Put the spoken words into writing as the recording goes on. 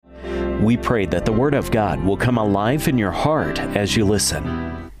We pray that the Word of God will come alive in your heart as you listen.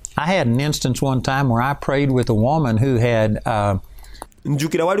 I had an instance one time where I prayed with a woman who had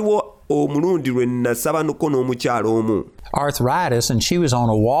njukira waliwo omulundi lwe nasabanako n'omukyalo omu arthritis, and she was on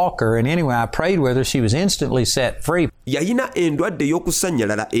a walker, and anyway I prayed with her. She was instantly set free. yalina endwadde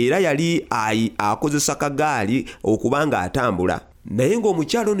y'okusannyalala era yali akozesa kagaali okuba nga atambula naye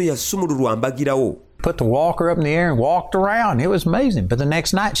ng'omukyalo ono yasumululwa mbagirawo. Put the walker up in the air and walked around. It was amazing. But the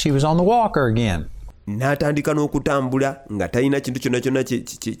next night she was on the walker again. N'atandika n'okutambula nga talina kintu kyonna kyonna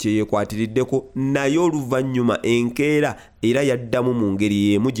kye yeekwatiriddeko naye oluvannyuma enkeera era yaddamu mu ngeri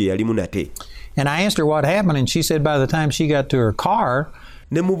y'emu gye yalimu nate. And I asked her what happened, and she said by the time she got to her car,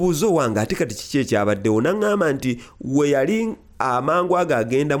 ne mubuuza owange ate kati kiki ekyabaddewo n'aŋŋamba nti we yali amangu ago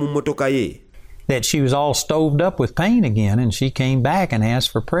agenda mu mmotoka ye that she was all stoved up with pain again, and she came back and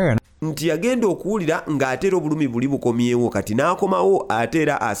asked for prayer. nti yagenda okuwulira ng'ate era obulumi buli bukomyewo kati n'akomawo ate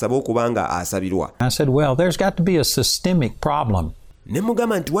era asaba okuba nga asabirwa. I said, well, there's got to be a systemic problem. Ne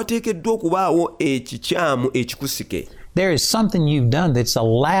mugamba nti wateekeddwa okubaawo ekikyamu ekikusike. There is something you've done that's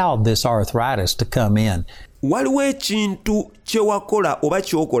allowed this arthritis to come in. Waliwo ekintu kye wakola oba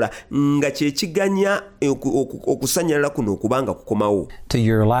ky'okola nga kye kiganya okusanyalala kuno okubanga kukomawo. To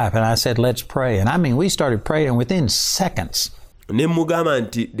your life. And I said, let's pray. And I mean, we started praying within seconds. Ne mugamba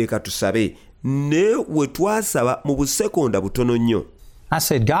nti leka tusabe. Ne we twasaba mu busekonda butono nnyo. I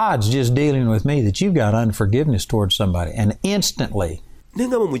said, God's just dealing with me that you've got unforgiveness towards somebody. And instantly,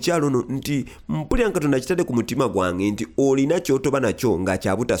 nengamba mukyalo no nti mpulira Katonda kitadde ku mutima gwange nti olina ky'otoba nakyo nga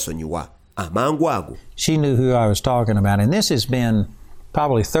kyabutasonyiwa amangu ago. She knew who I was talking about, and this has been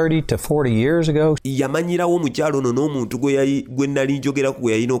probably 30 to 40 years ago. Yamanyirawo mukyalo no n'omuntu gwe nali njogerako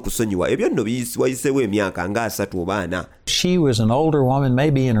gwe yalina okusonyiwa ebyo nno wayiseewo emyaka nga 3 oba 4. She was an older woman,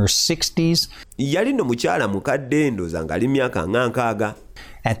 maybe in her 60s. Yali nno mukyala mukadde ndooza ng'ali myaka nga 60.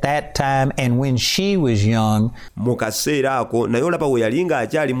 At that time, and when she was young, mu kaseera ako naye olaba we yali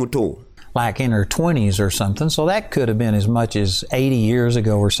ng'akyali muto, like in her 20s or something, so that could have been as much as 80 years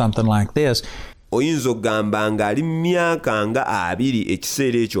ago or something like this. Oyinza okugamba ng'ali myaka nga 2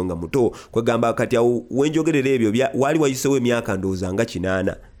 ekiseera ekyo nga muto, kwegamba kati awo wenjogerera ebyo wali wayisewo emyaka ndowooza nga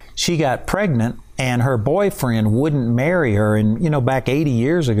 8. She got pregnant and her boyfriend wouldn't marry her, and back 80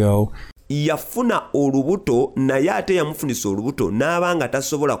 years ago, yafuna olubuto naye ate yamufunisa olubuto n'abanga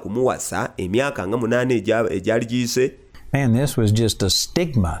tasobola kumuwasa emyaka nga 8 egyali giyise. Man, this was just a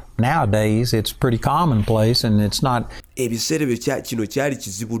stigma. Nowadays, it's pretty commonplace, and it's not. Ebiseera byo kino kyali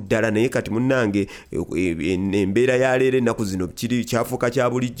kizibu ddala naye kati munnange embeera ya leero ennaku zino kyafuuka kya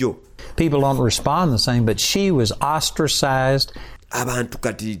bulijjo. People don't respond the same, but she was ostracized. Abantu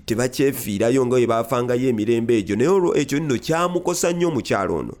kati tebakyefiirayo nga bwe baafangayo emirembe egyo naye olwo ekyo nno kyamukosa nnyo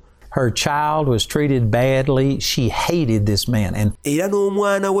omukyalo ono. Her child was treated badly. She hated this man. And era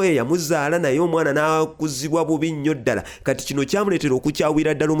n'omwana we yamuzaala naye omwana n'akuzibwa bubi nnyo ddala kati kino kyamuleetera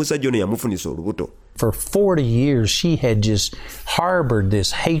okukyawira ddala omusajja ono yamufunisa olubuto. For 40 years she had just harbored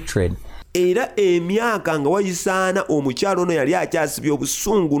this hatred. Era emyaka nga wayisaana omukyalo ono yali akyasibye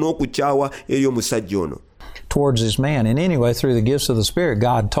obusungu n'okukyawa eri omusajja ono towards this man. And anyway, through the gifts of the Spirit,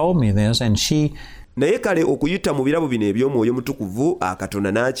 God told me this, and she naye kale okuyita mu birabo bino eby'omwoyo mutukuvu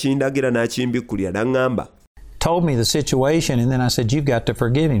Katonda n'akindagira n'akimbikkulira n'aŋŋamba. Told me the situation, and then I said, you've got to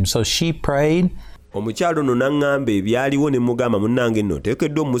forgive him. So she prayed. Omukyalo ono n'aŋŋamba ebyaliwo ne mugamba munnange nno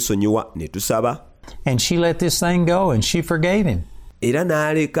oteekeddwa omusonyiwa ne tusaba. And she let this thing go and she forgave him. Era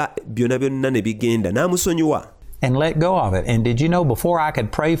n'aleka byonna byonna ne bigenda n'amusonyiwa. And let go of it. And did you know before I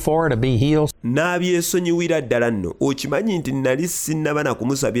could pray for her to be healed? N'abyesonyiwira ddala nno. Okimanyi nti nali sinnaba na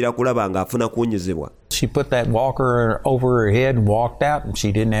kumusabira kulaba ng'afuna kuwonyezebwa. She put that walker over her head and walked out, and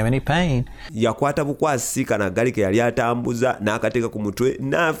she didn't have any pain. Yakwata bukwasi kana gali ke yali atambuza n'akateeka ku mutwe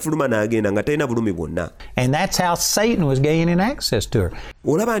n'afuluma n'agenda nga talina bulumi bwonna. And that's how Satan was gaining access to her.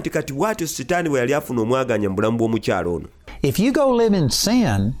 Olaba nti kati bw'atyo Sitaani bwe yali afuna omwaganya mu bulamu bw'omukyalo ono. If you go live in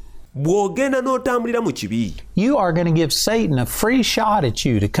sin, bw'ogenda n'otambulira mu kibi, you are going to give Satan a free shot at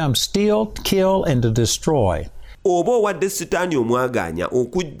you to come steal, kill, and to destroy. Oba owadde Sitaani omwaganya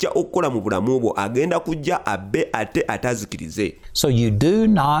okujja okukola mu bulamu bwo agenda kujja abbe ate atazikirize. So you do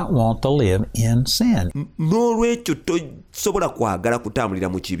not want to live in sin. N'olwekyo tosobola kwagala kutambulira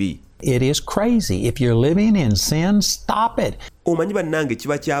mu kibi. It is crazy. If you're living in sin, stop it. Omanyi bannange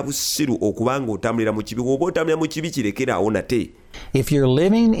kiba kya busiru okuba ng'otambulira mu kibi. Oba otambulira mu kibi kirekeraawo nate. If you're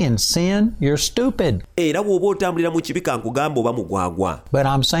living in sin, you're stupid. Era bw'oba otambulira mu kibi kankugamba oba mugwagwa. But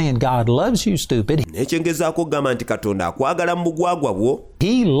I'm saying God loves you, stupid. Nekyengezaako okugamba nti Katonda akwagala mu bugwagwa bwo.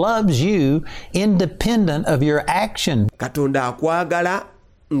 He loves you independent of your action. Katonda akwagala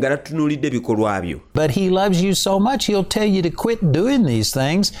nga tatunulidde bikolwa byo. But he loves you so much, he'll tell you to quit doing these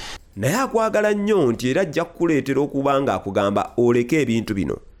things. naye akwagala nnyo nti era ajja kukuleetera okuba ng'akugamba oleke ebintu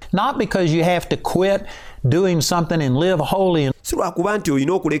bino. Not because you have to quit doing something and live holy si lwakuba nti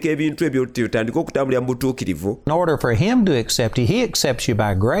olina okuleka ebintu ebyo otandika okutambulira mu butuukirivu in order for him to accept you. He accepts you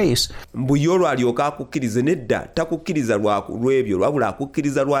by grace. mbu ye olwo alyoka akukkirize. Nedda, takukkiriza lw'ebyo wabula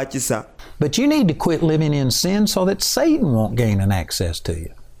akukkiriza lwa kisa. But you need to quit living in sin so that Satan won't gain an access to you.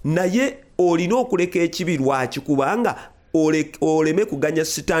 Naye olina okuleka ekibi lwaki? Kubanga oleme kuganya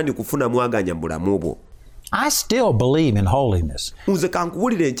Sitaani kufuna mwaganya mu bulamu bwo. I still believe in holiness. Nze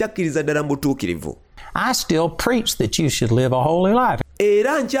kankubulire nkyakkiriza ddala mu butuukirivu. I still preach that you should live a holy life.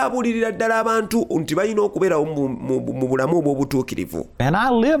 Era nkyabulirira ddala abantu nti balina okubeerawo mu bulamu obw'obutuukirivu. And I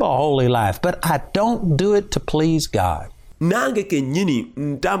live a holy life, but I don't do it to please God. Nange kennyini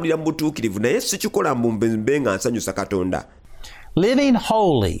ntambulira mu butuukirivu naye sikikola mbe nga nsanyusa Katonda. Living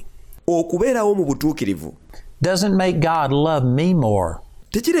holy okubeerawo mu butuukirivu doesn't make God love me more,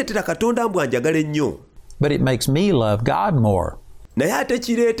 tekireetera Katonda mbu anjagala ennyo, but it makes me love God more. naye ate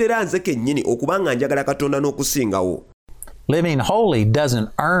kireetera nze kennyini okuba nga njagala Katonda n'okusingawo. Living holy doesn't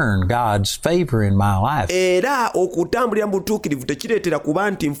earn God's favor in my life. Era okutambulira mu butuukirivu tekireetera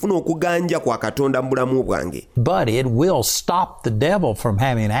kuba nti nfuna okuganja kwa Katonda mu bulamu bwange, But it will stop the devil from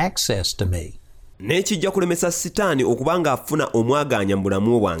having access to me. n'ekijja kulemesa Sitaani okuba ng'afuna omwaganya mu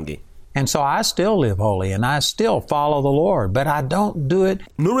bulamu bwange. And so I still live holy and I still follow the Lord, but I don't do it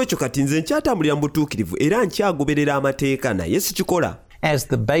N'olwekyo kati nze nkyatambulira mu butuukirivu era nkyagoberera amateeka naye sikikola. as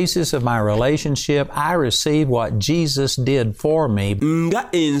the basis of my relationship. I receive what Jesus did for me. Nga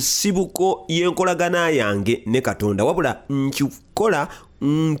ensibuko y'enkolagana yange ne Katonda, wabula nkikola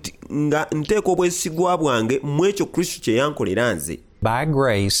nga nteeka obwesigwa bwange mu ekyo Kristo kye yankolera nze. By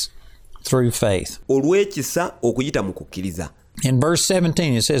grace through faith. Olw'ekisa okuyita mu kukkiriza. In verse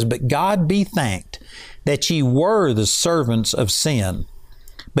 17 it says, But God be thanked that ye were the servants of sin,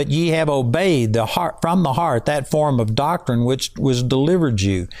 but ye have obeyed from the heart that form of doctrine which was delivered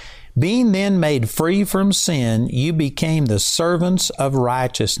you. Being then made free from sin, you became the servants of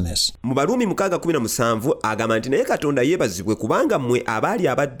righteousness. Mu Baruumi 6:17 agamba nti naye Katonda yeebazibwe kubanga mmwe abaali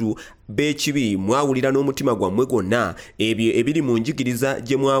abaddu b'ekibi mwawulira n'omutima gwammwe gwonna ebyo ebiri mu njigiriza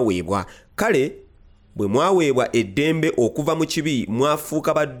gye mwaweebwa. Kale bwe mwaweebwa eddembe okuva mu kibi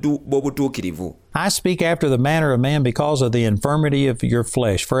mwafuuka baddu b'obutuukirivu. I speak after the manner of man because of the infirmity of your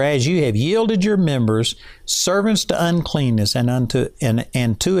flesh. For as you have yielded your members servants to uncleanness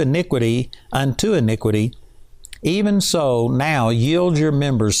and to iniquity, even so now yield your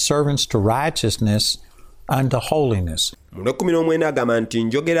members servants to righteousness unto holiness. Mu 19 agamba nti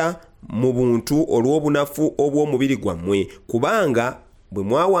njogera mu buntu olw'obunafu obw'omubiri gwammwe, kubanga bwe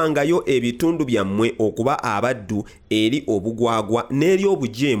mwawangayo ebitundu byammwe okuba abaddu eri obugwagwa n'eri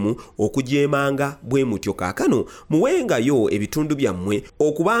obujeemu okujeemanga bwe mutyo, kaakano muwengayo ebitundu byammwe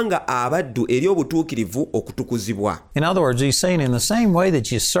okubanga abaddu eri obutuukirivu okutukuzibwa. In other words, he's saying in the same way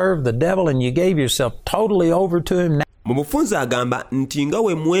that you served the devil and you gave yourself totally over to him, Mu bufunze agamba nti nga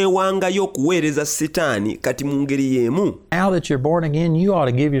we mwewangayo okuweereza Sitaani kati mu ngeri y'emu. now that you're born again, you ought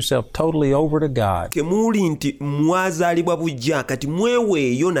to give yourself totally over to God. Kemuuli nti mwazaalibwa buggya kati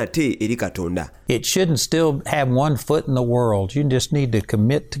mweweeyo nate eri Katonda. It shouldn't still have one foot in the world. You just need to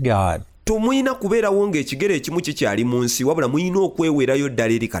commit to God. Tomulina kubeerawo ng'ekigere ekimu kikyali mu nsi, wabula mulina okweweerayo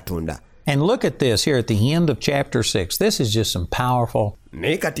ddala eri Katonda. And look at this here at the end of chapter 6. This is just some powerful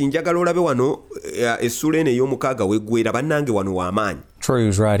Naye kati njagala olabe wano essula eno ey'omukaaga weggwera bannange wano w'amaanyi.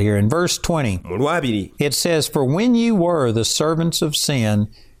 truths right here. In verse 20, Mu 2 it says, For when you were the servants of sin,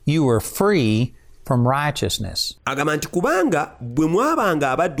 you were free from righteousness. agamba nti kubanga bwe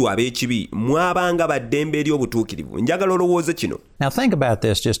mwabanga abaddu ab'ekibi mwabanga baddembe eri obutuukirivu. Njagala olowooze kino. Now think about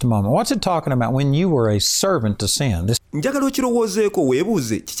this just a moment. What's it talking about when you were a servant to sin? Njagala okirowoozeeko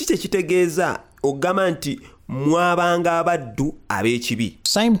weebuuze kiki kye kitegeeza ogamba nti mwabanga abaddu ab'ekibi.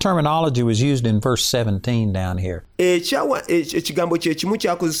 Same terminology was used in verse 17 down here. Ekigambo kye kimu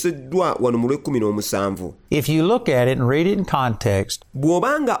kyakozeseddwa wano mu 17. If you look at it and read it in context,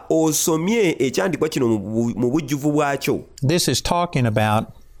 Bw'obanga osomye ekyandikwa kino mu bujjuvu bwakyo, this is talking about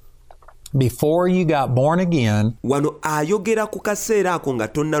before you got born again, wano ayogera ku kaseera ako nga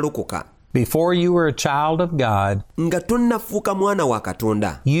tonnalokoka, before you were a child of God, nga tonnafuuka mwana wa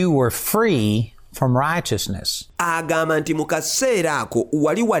Katonda. you were free from righteousness. Agamba nti mu kaseera ako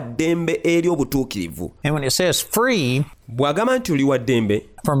wali wa ddembe eri obutuukirivu. And when it says free Bw'agamba nti oli wa ddembe,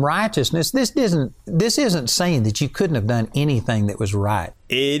 from righteousness, this isn't saying that you couldn't have done anything that was right.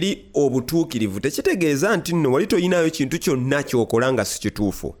 eri obutuukirivu tekitegeeza nti nno wali toyinayo kintu kyonna ky'okola nga si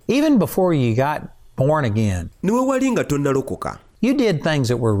kituufu. Even before you got born again, Ne we wali nga tonnalokoka, You did things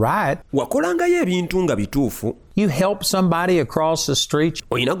that were right. wakolangayo ebintu nga bituufu. You helped somebody across the street.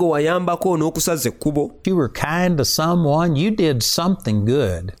 Olina gwe wayambako n'okusaza ekkubo. You were kind to someone. You did something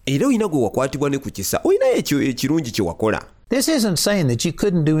good. Era olina gwe wakwatibwa ne ku kisa. Olinayo ekirungi kye wakola. This isn't saying that you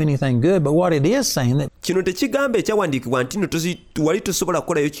couldn't do anything good, but what it is saying that kino tekigamba ekyawandiikibwa nti wali tosobola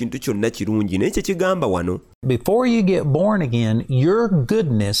kukolayo kintu kyonna kirungi, naye kye kigamba wano before you get born again, your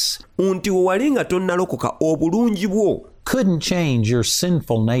goodness nti we wali nga tonnalokoka obulungi bwo couldn't change your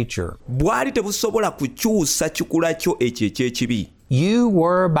sinful nature. bwali tebusobola kukyusa kikula kyo ekyo eky'ekibi. You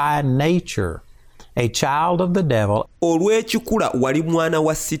were by nature a child of the devil, olw'ekikula wali mwana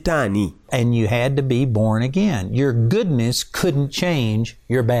wa Sitaani. and you had to be born again. Your goodness couldn't change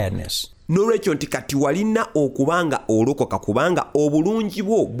your badness. N'olwekyo nti kati walina okuba nga olokoka kubanga obulungi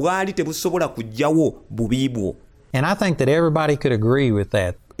bwo bwali tebusobola kuggyawo bubi bwo. And I think that everybody could agree with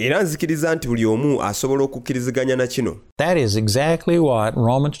that. Era nzikiriza nti buli omu asobola okukkiriziganya na kino. That is exactly what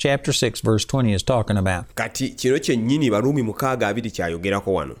Romans chapter 6 verse 20 is talking about. Kati kino kyennyini Baruumi 6:2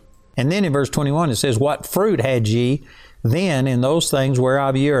 kyayogerako wano. And then in verse 21 it says, "What fruit had ye then in those things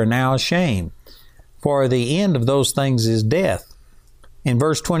whereof ye are now ashamed? For the end of those things is death." In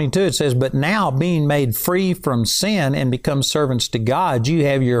verse 22 it says, "But now being made free from sin and become servants to God, you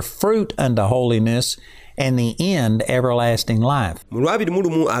have your fruit unto holiness, and the end everlasting life." Mu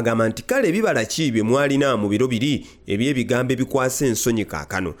 2:1 agamba nti kale ebibala ki bye mwalina mu biro biri eby'ebigambo ebikwasa ensonyi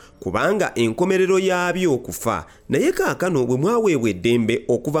kaakano, kubanga enkomerero yaabyo okufa, naye kaakano bwe mwaweebwa eddembe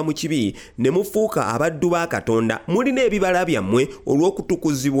okuva mu kibi ne mufuuka abaddu ba Katonda, mulina ebibala byammwe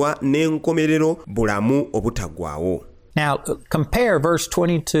olw'okutukuzibwa n'enkomerero bulamu obutaggwaawo. Now compare verse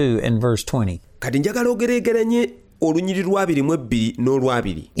 22 and verse 20. Kati njagala ogereegeranye olunyiri 2:2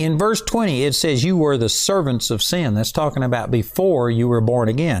 n'olwabiri. In verse 20 it says you were the servants of sin. That's talking about before you were born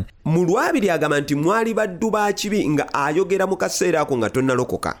again. Mu 2 agamba nti mwali baddu ba kibi, nga ayogera mu kaseera ako nga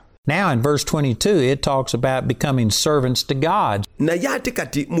tonnalokoka. Now in verse 22 it talks about becoming servants to God. Naye ate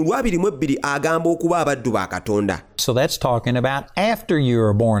kati mu 2:2 agamba okuba abaddu ba Katonda. So that's talking about after you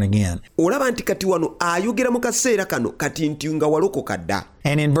were born again. Olaba nti kati wano ayogera mu kaseera kano kati nti nga walokoka dda.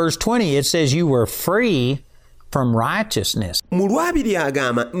 And in verse 20 it says you were free from righteousness. Mu 2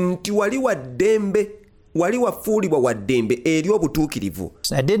 agamba nti wali wafuulibwa wa ddembe eri obutuukirivu.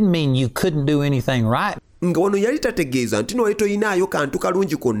 That didn't mean you couldn't do anything right. Nga wano yali tategeeza nti nowali toyinaayo kantu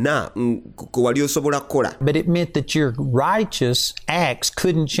kalungi konna kwe wali osobola kukola. But it meant that your righteous acts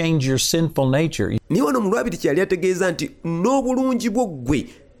couldn't change your sinful nature. Naye wano mu 2 kyali ategeeza nti n'obulungi bwo ggwe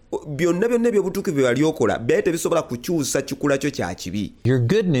byonna ebyobutuukivu bye wali okola byali tebisobola kukyusa kikula kyo kya kibi. Your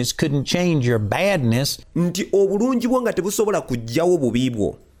goodness couldn't change your badness. Nti obulungi bwo nga tebusobola kuggyawo bubi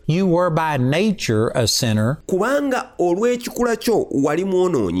bwo. You were by nature a sinner. Kubanga olw'ekikula kyo wali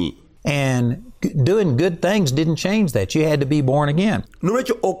mwonoonyi. And doing good things didn't change that. You had to be born again.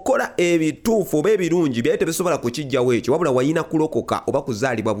 N'olwekyo okukola ebituufu oba ebirungi byali tebisobola kukiggyawo ekyo, wabula walina kulokoka oba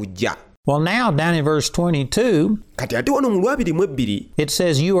kuzaalibwa bujja. Well, now down in verse 22, kati ate wano mu 2:2 it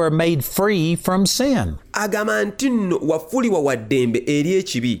says you are made free from sin. agamba nti nno wafuulibwa wa ddembe eri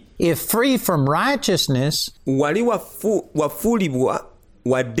ekibi. If free from righteousness wali wafuulibwa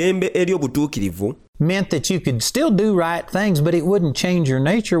wa ddembe eri obutuukirivu, meant that you could still do right things, but it wouldn't change your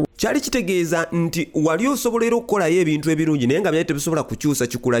nature. Kyali kitegeeza nti wali osobola era okukolayo ebintu ebirungi naye nga byali tebisobola kukyusa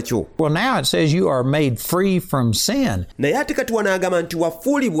kikula kyo. Well, now it says you are made free from sin. Naye ate kati wanaagamba nti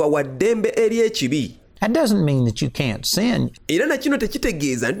wafuulibwa wa ddembe eri ekibi. That doesn't mean that you can't sin. Era na kino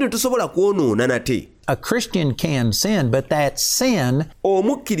tekitegeeza nti tosobola kwonoona nate. A Christian can sin, but that sin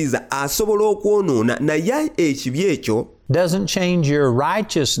omukkiriza asobola okwonoona, naye ekibi ekyo doesn't change your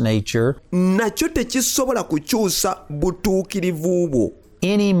righteous nature nakyo tekisobola kukyusa butuukirivu bwo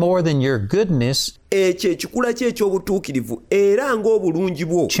any more than your goodness ekyo ekikula kye eky'obutuukirivu era ng'obulungi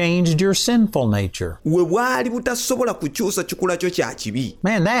bwo changed your sinful nature. we bwali butasobola kukyusa kikula kyo kya kibi.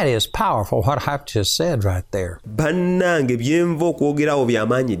 Man, that is powerful, what I've just said right there. Bannange byenva okwogerawo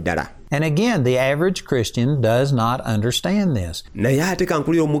by'amaanyi ddala. And again, the average Christian does not understand this. Naye ate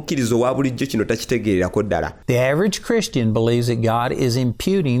kankulira omukkirizo wa bulijjo kino takitegeererako ddala. The average Christian believes that God is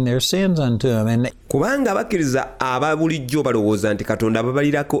imputing their sins unto him. And kubanga abakkiriza aba bulijjo balowooza nti Katonda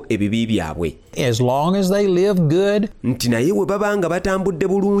ababalirako ebibi byabwe. As long as they live good, nti naye we baba nga batambudde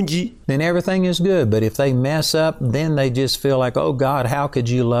bulungi, then everything is good. But if they mess up, then they just feel like, oh God, how could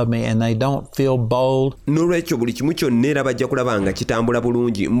you love me? And they don't feel bold. N'olwekyo buli kimu kyonna era bajja kulaba nga kitambula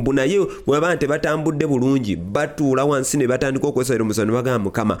bulungi. Mbu naye bwe baba nti batambudde bulungi, batuula wansi ne batandika okwesalira omusango ne bagamba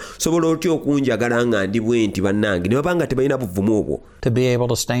Mukama, sobola otya okunjagala nga ndi bwe nti bannange, ne baba nga tebalina buvumu obwo. To be able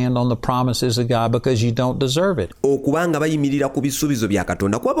to stand on the promises of God because you don't deserve it. Okubanga bayimirira ku bisuubizo bya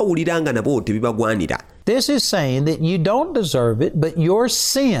Katonda kuba bawulira nga nabo tebibagwanira. This is saying that you don't deserve it, but your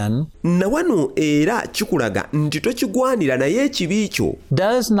sin na wano era kikulaga nti tokigwanira naye ekibi kyo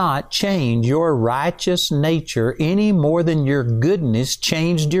does not change your righteous nature any more than your goodness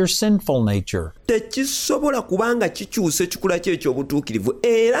changed your sinful nature. tekisobola kubanga kikyusa ekikula kyo eky'obutuukirivu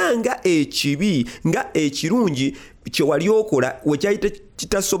era nga ekibi nga ekirungi kye wali okola wekyayita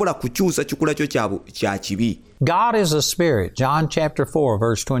kitasobola kukyusa kikula kyo kya kibi. God is a spirit. John chapter 4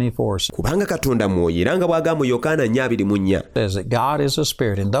 verse 24 kubanga Katonda mwoyo era nga bw'agamba Yokaana 4:24 says that God is a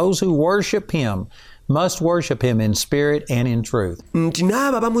spirit, and those who worship Him must worship Him in spirit and in truth. nti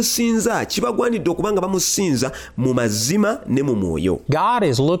n'abo bamusinza kibagwanidde okubanga bamusinza mu mazima ne mu mwoyo. God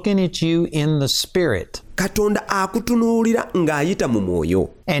is looking at you in the spirit, Katonda akutunuulira ng'ayita mu mwoyo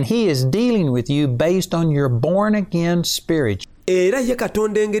and He is dealing with you based on your born-again spirit. era ye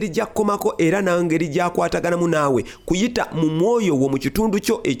Katonda engeri gy'akkomako era n'engeri gy'akwataganamu naawe kuyita mu mwoyo wo mu kitundu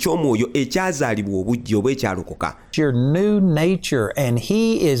kyo eky'omwoyo ekyazaalibwa obujja oba ekyalokoka. Your new nature, and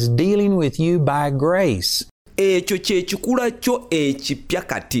He is dealing with you by grace. ekyo kye kikula kyo ekipya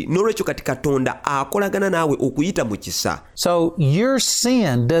kati n'olwekyo kati Katonda akolagana naawe okuyita mu kisa. So your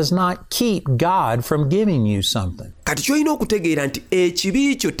sin does not keep God from giving you something. Kati ky'olina okutegeera nti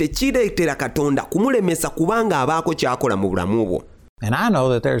ekibi kyo tekireetera Katonda kumulemesa kubanga abaako kyakola mu bulamu bwo. And I know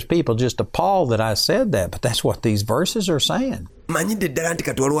that there's people just appalled that I said that, but that's what these verses are saying. Manyidde ddala nti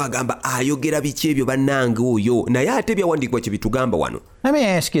kati waliwo agamba ayogera biki ebyo bannange oyo naye ate ebyawandiikibwa kye bitugamba wano. Let me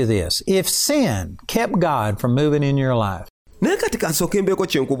ask you this. If sin kept God from moving in your life, naye kati kansooke mbeeko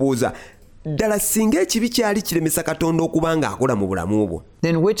kye nkubuuza ddala singa ekibi kyali kiremesa Katonda okubanga akola mu bulamu bwo,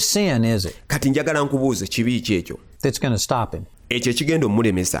 then which sin is it kati njagala nkubuuze kibi ki ekyo that's going to stop Him? ekyo ekigenda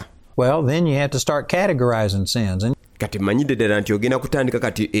omulemesa? Well, then you have to start categorizing sins. And kati mmanyidde ddala nti ogenda kutandika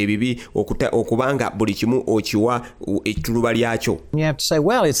kati ebibi okubanga buli kimu okiwa ettuluba lyakyo. you have to say,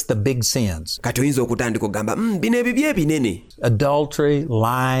 well, it's the big sins. Kati oyinza okutandika okugamba bino ebibi ebinene, Adultery,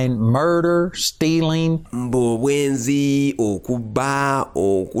 lying, murder, stealing. obwenzi, okubba,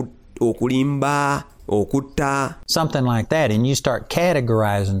 okulimba, okutta, Something like that, and you start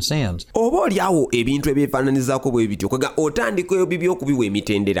categorizing sins. oba oliawo ebintu ebyefaananizaako bwe bityo kwega otandikayo bibi okubiwa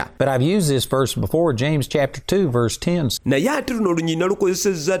emitendera. But I've used this verse before, James chapter 2, verse 10. naye ate luno olunyina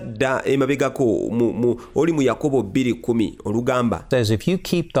lukozesezza dda emabegako oli mu Yakobo 2:10 olugamba Says, if you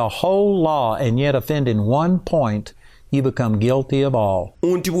keep the whole law and yet offend in one point, you become guilty of all.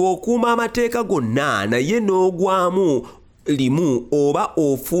 nti bw'okuuma amateeka gonna naye n'ogwamu limu oba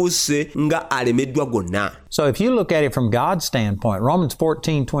ofuuse nga alemeddwa gonna. So if you look at it from God's standpoint, Romans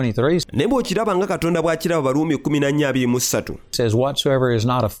 14:23 naye bw'okiraba nga Katonda bw'akiraba Baruumi 14:23 says, whatsoever is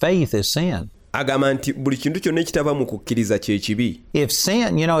not of faith is sin. agamba nti buli kintu kyonna ekitava mu kukkiriza kye kibi. If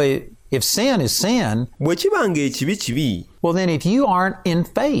sin, if sin is sin, bwe kibanga ekibi kibi, well then if you aren't in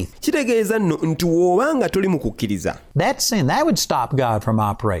faith, kitegeeza nno nti w'obanga toli mu kukkiriza, that's sin. That would stop God from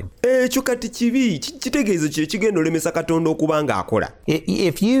operating. ekyo kati kibi kitegeeza kye kigenda olemesa Katonda okuba ng'akola.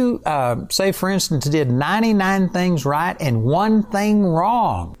 If you, say for instance, did 99 things right and one thing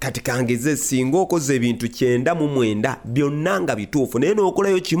wrong, kati kangeze singa okoze ebintu 99 byonna nga bituufu naye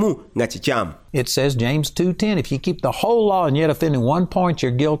n'okolayo kimu nga kikyamu. it says, James 2:10, if you keep the whole law and yet offend in one point,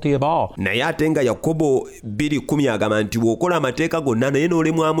 you're guilty of all. naye ate nga Yakobo 2:10 agamba nti bw'okola amateeka gonna naye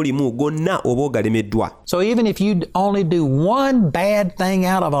n'olemwamu limu gonna oba ogalemeddwa. So even if you only do one bad thing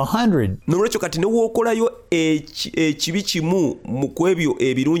out of 100, n'olwekyo kati ne wookolayo ekibi kimu mu kwebyo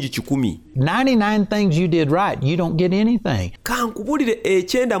ebirungi 100, 99 things you did right, you don't get anything. kankubulire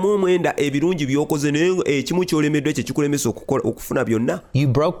 99 ebirungi by'okoze naye ekimu ky'olemeddwa kye kikulemesa okufuna byonna, You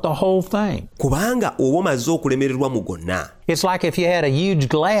broke the whole thing. kubanga oba omaze okulemererwa mu gonna. It's like if you had a huge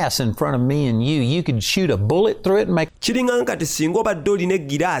glass in front of me and you could shoot a bullet through it and make... kiringa nkati singa obadde olina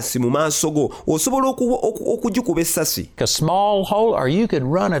egiraasi mu maaso go osobola okugikuba essasi, a small hole, or you could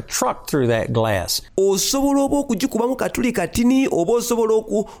run a truck through that glass. osobola oba okugikubamu katuli katini oba osobola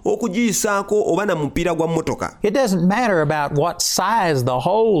okugiyisaako oba na mupiira gwa mmotoka. It doesn't matter about what size the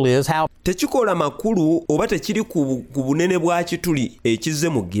hole is, how tekikola makulu oba tekiri ku bunene bwa kituli ekizze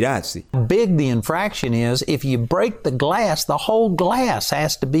mu giraasi. big the infraction is. If you break the glass, the whole glass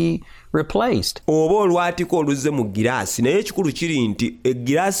has to be replaced. oba olwatika oluzze mu giraasi naye ekikulu kiri nti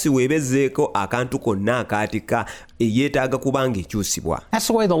egiraasi weebezeeko akantu konna akaatika eyeetaaga kubanga ekyusibwa. That's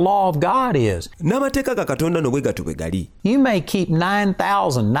the way the law of God is. n'amateeka ga Katonda no bwe gatyo bwe gali. You may keep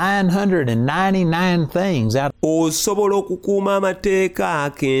 9,999 things out. osobola okukuuma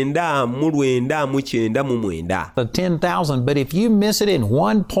amateeka 999 of 10,000, but if you miss it in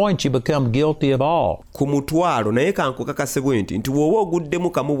one point, you become guilty of all. ku mutwalo naye kankukakase bwe nti bw'oba oguddemu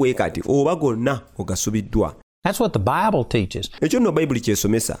kamu bwe kati oba gonna ogasubiddwa. That's what the Bible teaches. ekyo nno bayibuli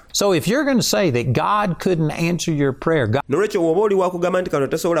kyesomesa. So if you're going to say that God couldn't answer your prayer, nolwekyo woba oli wakugamba nti katonda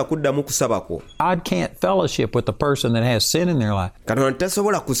tasobola kuddamu kusaba kwo, God can't fellowship with the person that has sin in their life, katonda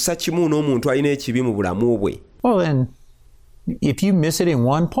tasobola kussa kimu n'omuntu alina ekibi mu bulamu bwe, well then, if you miss it in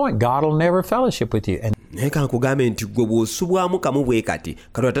one point, God will never fellowship with you. And naye kankugambe nti gwe bw'osubwamu kamu bwe kati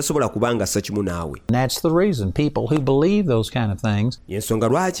katonda tasobola kubanga ssa kimu naawe. that's the reason people who believe those kind of things y'ensonga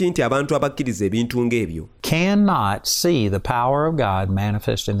lwaki nti abantu abakkiriza ebintu ng'ebyo cannot see the power of God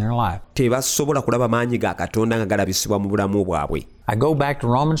manifest in their life. tebasobola kulaba maanyi ga katonda nga galabisibwa mu bulamu bwabwe. I go back to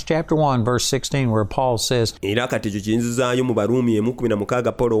Romans chapter 1, verse 16, where Paul says, era kati ekyo kiyinzizaayo mu Baruumi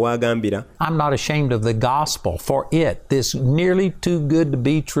 1:16 Pawulo w'agambira, I'm not ashamed of the gospel, for it, this nearly too good to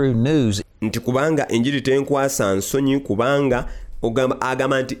be true news, nti kubanga enjiri tenkwasa nsonyi kubanga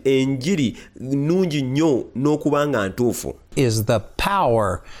agamba nti enjiri nnungi nnyo n'okubanga ntuufu, is the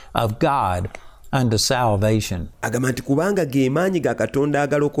power of God unto salvation. agamba nti kubanga ge maanyi ga katonda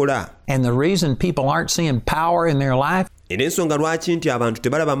agalokola. And the reason people aren't seeing power in their life era ensonga lwaki nti abantu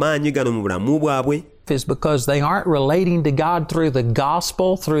tebalaba maanyi gano mu bulamu bwabwe is because they aren't relating to God through the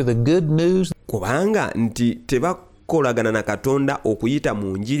gospel, through the good news. kubanga nti tebakolagana na katonda okuyita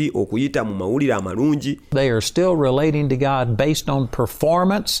mu njiri, okuyita mu mawulire amalungi, They are still relating to God based on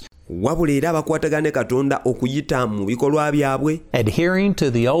performance, wabula era bakwatagana ne katonda okuyita mu bikolwa byabwe, adhering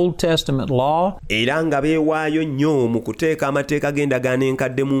to the Old Testament law, era nga beewaayo nnyo mu kuteeka amateeka g'endagaano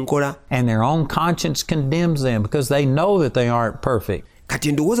enkadde mu nkola. and their own conscience condemns them because they know that they aren't perfect. kati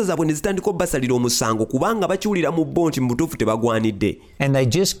endowooza zaabwe ne zitandika obbasalira omusango kubanga bakiwulira mu bo nti mu butuufu tebagwanidde, And they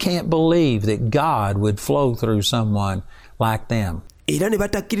just can't believe that God would flow through someone like them. era ne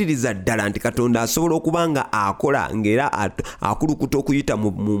batakkiririza ddala nti katonda asobola okuba nga akola ng'era akulukuta okuyita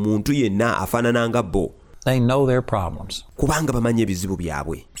mu muntu yenna afaanana nga bo, They know their problems. kubanga bamanyi ebizibu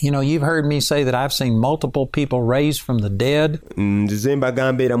byabwe. You know, you've heard me say that I've seen multiple people raised from the dead. Nzize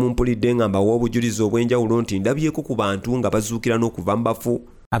mbagamba era mumpulidde nga mbawa obujulizi obw'enjawulo nti ndabyeko ku bantu nga bazuukira n'okuva mu bafu.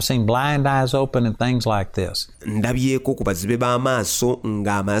 I've seen blind eyes open and things like this. Ndabyeko ku bazibe b'amaaso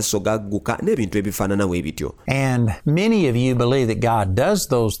ng'amaaso gagguka n'ebintu ebifaanana bwe bityo. And many of you believe that God does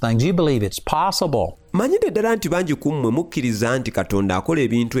those things. You believe it's possible. Manyidde ddala nti bangi ku mmwe mukkiriza nti katonda akola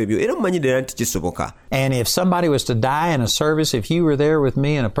ebintu ebyo era mumanyidde ddala nti kisoboka. And if somebody was to die in a service, if you were there with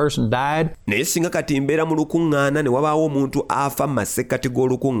me and a person died, naye singa kati mbeera mu lukuŋŋaana ne wabaawo omuntu afa mu masekkati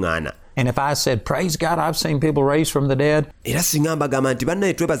g'olukuŋŋaana, and if I said, praise God, I've seen people raised from the dead, era singa mbagamba nti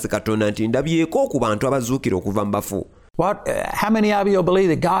bannaye twebaze katonda nti ndabyeko ku bantu abazuukira okuva mu bafu, how many of you will believe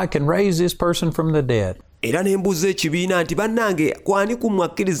that God can raise this person from the dead? era ne mbuuza ekibiina nti bannange kwani ku mmwe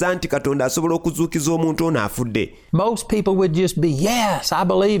akkiriza nti katonda asobola okuzuukiza omuntu ono afudde? Most people would just be, yes, I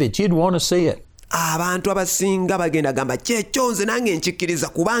believe it. You'd want to see it. Abantu abasinga bagenda gamba kyekyo nze nange nkikkiriza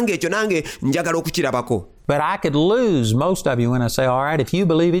kubanga ekyo nange njagala okukirabako. But I could lose most of you when I say, all right, if you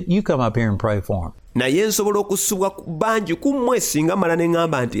believe it, you come up here and pray for them. Naye nsobola okusubwa bangi ku mmwe singa mala ne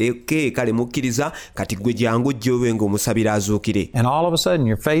ŋŋamba nti kale mukkiriza kati gwe jangu ojje ng'omusabira azuukire. And all of a sudden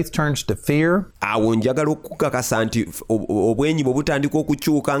your faith turns to fear. Awo njagala okukakasa nti obwenyi bwe butandika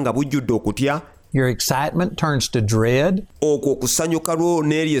okukyuka nga bujjudde okutya. Your excitement turns to dread. Okwo okusanyuka lwo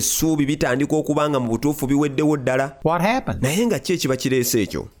n'eryo essuubi bitandika okuba nga mu butuufu biweddewo ddala. What happened? Naye nga ki ekiba kireese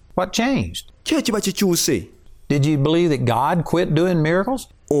ekyo? What changed? Ki ekiba kikyuse? Did you believe that God quit doing miracles?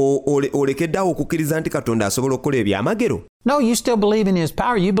 Olekeddeawo okukkiriza nti katonda asobola okukola ebyamagero? No, you still believe in His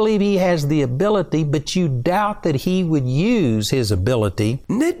power. You believe He has the ability, but you doubt that He would use His ability.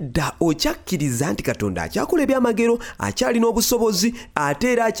 Nedda okyakkiriza nti katonda akyakola ebyamagero, akyalina obusobozi,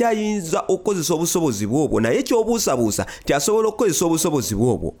 ate era akyayinza okukozesa obusobozi bwobwo, naye ky'obuusabuusa ti asobola okukozesa obusobozi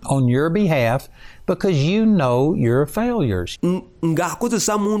bwobwo On your behalf, because you know your failures.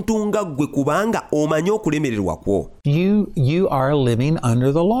 ng'akozesa muntu nga ggwe kubanga omanyi okulemererwa kwo. You are living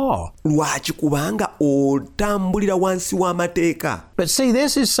under the law. Lwaki? Kubanga otambulira wansi w'amateeka. But see,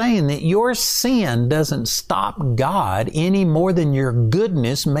 this is saying that your sin doesn't stop God any more than your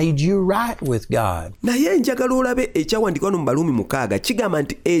goodness made you right with God. Naye njagala olabe ekyawandiikwa mu Baluumi 6 kigamba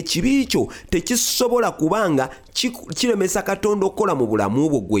nti ekibi kyo tekisobola kubanga kiremesa katonda okukola mu bulamu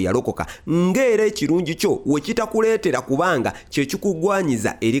bwo gwe yalokoka, ng'era ekirungi kyo we kitakuleetera kubanga kye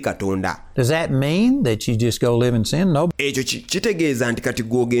kikugwanyiza eri katonda. Does that mean that you just go live in sin? No. Ekyo kitegeeza nti kati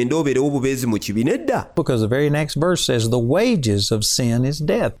gw'ogenda obeerewo bubeezi mu kibi? Nedda. Because the very next verse says the wages of sin is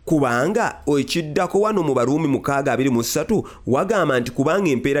death. Kubanga ekiddako wano mu Baruumi 6:23 wagamba nti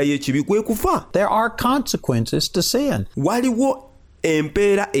kubanga empeera y'ekibi kwe kufa. There are consequences to sin. Waliwo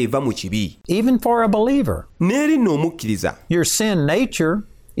empeera eva mu kibi. Even for a believer. N'eri nno omukkiriza. Your sin nature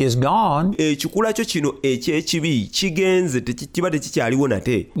is gone. Ekikula kyo kino eky'ekibi kigenze kiba tekikyaliwo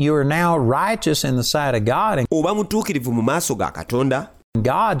nate. You are now righteous in the sight of God, and Oba mutuukirivu mu maaso ga Katonda.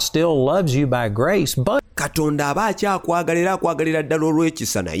 God still loves you by grace, but Katonda aba akwagalira ddala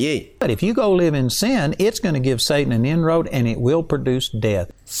olw'ekisa naye. if you go live in sin, it's going to give Satan an inroad and it will produce death.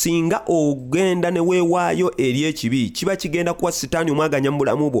 Singa ogenda ne weewaayo eri ekibi kiba kigenda kuwa Sitaani omwaganya mu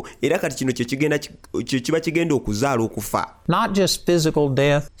bulamu bwo era kati kino kiba kigenda okuzaala okufa. Not just physical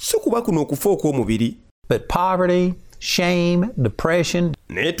death, Si kuba kuno okufa okw'omubiri. but poverty, shame, depression,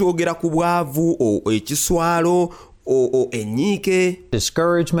 Naye twogera ku bwavu, ekiswalo, enyiike,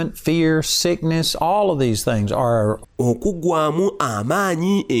 discouragement, fear, sickness, all of these things are okuggwaamu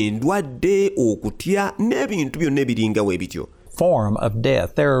amaanyi, endwadde, okutya n'ebintu byonna ebiringawo ebityo. form of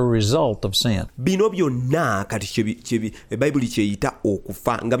death. They're a result of sin. Bino byonna kati Bayibuli kyeyita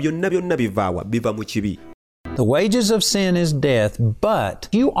okufa nga byonna bivaawa biva mu kibi. The wages of sin is death, but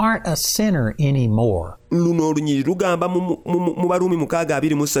you aren't a sinner anymore. Luno olunyiri lugamba mu Baruumi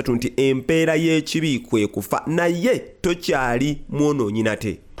 6:23 nti empeera y'ekibi kwe kufa naye tokyali mwonoonyi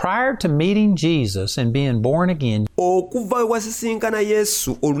nate. Prior to meeting Jesus and being born again, Okuva we wasisinkana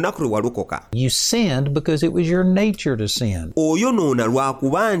Yesu olunaku lwe walokoka, you sinned because it was your nature to sin. oyonoona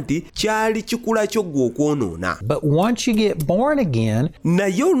lwakuba nti kyali kikula kyo gwe okwonoona. But once you get born again,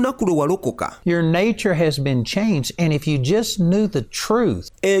 Naye olunaku lwe walokoka, your nature has been changed, and if you just knew the truth,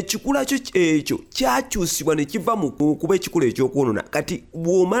 ekikula kyo ekyo kyakyusibwa ne kiva mu kuba ekikula eky'okwonoona. Kati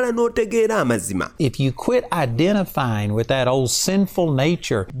bw'omala n'otegeera amazima, if you quit identifying with that old sinful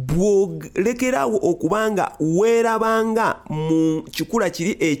nature, bw'olekeraawo okuba nga weerabanga mu kikula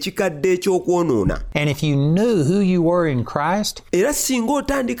kiri ekikadde eky'okwonoona, and if you knew who you were in Christ, era singa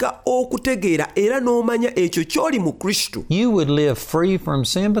otandika okutegeera era n'omanya ekyo ky'oli mu Kristo, you would live free from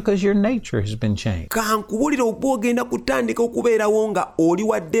sin because your nature has been changed. kankubulira oba ogenda kutandika okubeerawo nga oli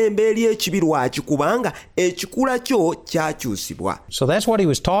wa ddembe eri ekibi lwaki kubanga ekikula kyo kyakyusibwa. So that's what he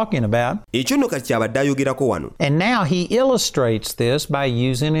was talking about. Ekyo nno kati kyabadde ayogerako wano. And now he illustrates this by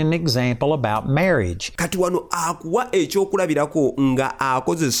using an example about marriage. Kati wano akuwa ekyokulabirako nga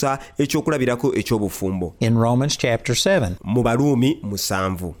akozesa ekyokulabirako eky'obufumbo. In Romans chapter 7, Mu Baruumi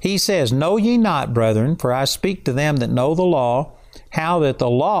 7. he says, Know ye not, brethren, for I speak to them that know the law, how that the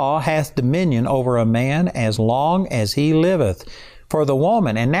law hath dominion over a man as long as he liveth. For the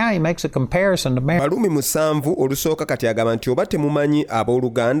woman, and now he makes a comparison to marriage. Baruumi 7 olusooka kati agamba nti oba temumanyi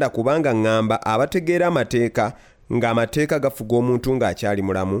abooluganda kubanga ŋŋamba abategeera amateeka ng'amateeka gafuga omuntu ng'akyali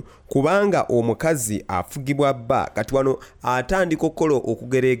mulamu kubanga omukazi afugibwa bba. Kati wano atandika okukola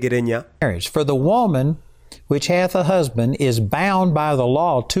okugereegerenya. For the woman which hath a husband is bound by the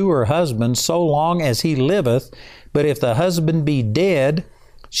law to her husband so long as he liveth, but if the husband be dead,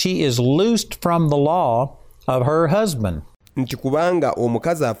 she is loosed from the law of her husband. Nti kubanga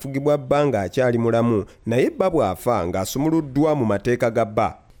omukazi afugibwa bba ng'akyali mulamu naye bba bw'afa ng'asumuluddwa mu mateeka ga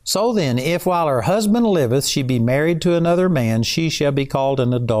bba. So then, if while her husband liveth she be married to another man, she shall be called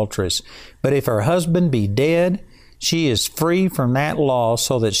an adulteress. But if her husband be dead, she is free from that law,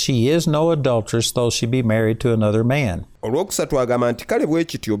 so that she is no adulteress, though she be married to another man. Olwokusatu agamba nti kale bwe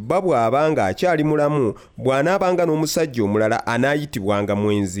kityo bba bw'aba ng'akyali mulamu bw'anaabanga n'omusajja omulala anaayitibwanga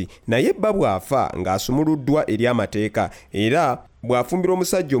mwenzi, naye bba bw'afa ng'asumuluddwa eri amateeka era bw'afumbira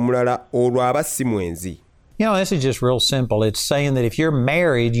omusajja omulala olwo aba si mwenzi. You know, this is just real simple. It's saying that if you're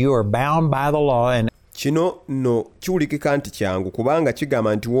married, you are bound by the law. And Kino no kiwulikika nti kyangu kubanga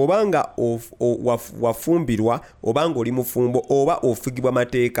kigamba nti wobanga wafumbirwa obanga oli mufumbo oba ofugibwa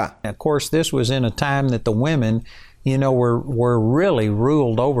mateeka. of course, this was in a time that the women, you know, were really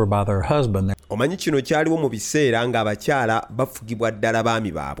ruled over by their husband. Omanyi kino kyaliwo mu biseera ng'abakyala bafugibwa ddala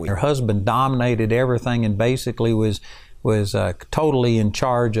baami baabwe. Their husband dominated everything and basically was totally in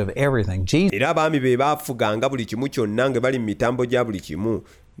charge of everything. Era abaami be baafuganga buli kimu kyonna nga bali mu mitambo gya buli kimu.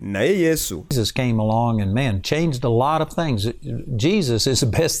 Naye Yesu Jesus came along and, man, changed a lot of things. Jesus is the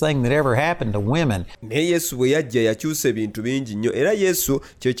best thing that ever happened to women. naye Yesu bwe yajja yakyusa ebintu bingi nnyo era Yesu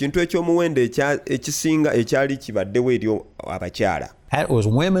kye kintu eky'omuwendo ekisinga ekyali kibaddewo eri abakyala. That was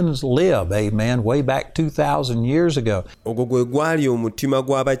women's lib, amen, way back 2,000 years ago. Ogwo gwe gwali omutima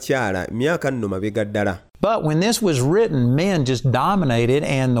gw'abakyala myaka nno mabega ddala. But when this was written, men just dominated,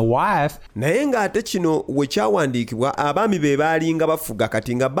 and the wife, Naye ng'ate kino we kyawandiikibwa abaami be baalinga bafuga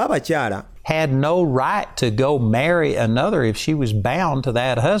kati nga bo abakyala had no right to go marry another if she was bound to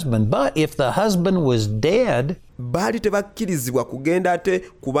that husband. But if the husband was dead, baali tebakkirizibwa kugenda ate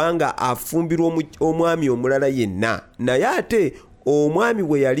kubanga afumbirwa omwami omulala yenna. Naye ate omwami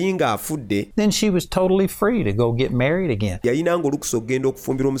bwe yali ng'afudde, then she was totally free to go get married again. yalinanga olukusa okugenda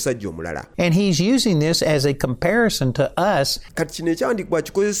okufumbira omusajja omulala. And he's using this as a comparison to us, Kati kino ekyawandiikibwa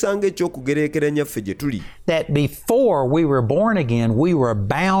akikozesanga ekyokugereekeranya ffe gye tuli. that before we were born again, we were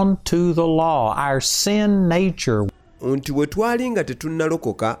bound to the law. Our sin nature Nti bwe twali nga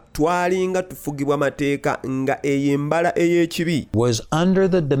tetunnalokoka, twali nga tufugibwa mateeka nga eyo embala ey'ekibi was under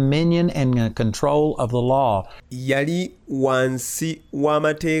the dominion and the control of the law. yali wansi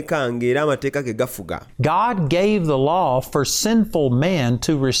w'amateeka ng'era amateeka ge gafuga. God gave the law for sinful men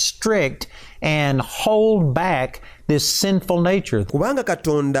to restrict and hold back this sinful nature. Kubanga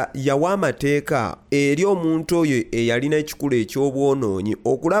Katonda yawa amateeka eri omuntu oyo eyalina ekikula eky'obwonoonyi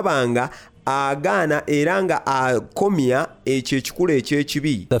okulaba nga agaana era nga akomya ekyo ekikula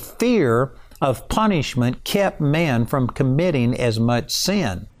eky'ekibi. The fear of punishment kept man from committing as much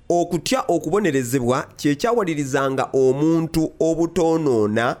sin. Okutya okubonerezebwa kye kyawalirizanga omuntu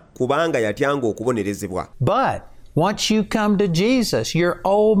obutoonoona kubanga yatyanga okubonerezebwa. But once you come to Jesus, your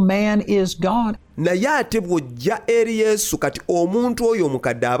old man is gone, Naye ate bw'ojja eri Yesu kati omuntu oyo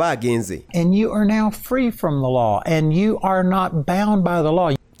omukadde aba agenze. and you are now free from the law, and you are not bound by the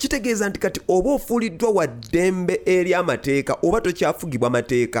law. Kitegeeza nti kati oba ofuuliddwa wa ddembe eri amateeka oba tokyafugibwa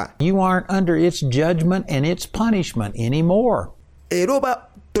mateeka. You aren't under its judgment and its punishment anymore. Era oba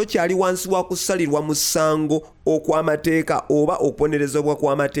tokyali wansi wa kusalirwa musango okw'amateeka oba okubonerezebwa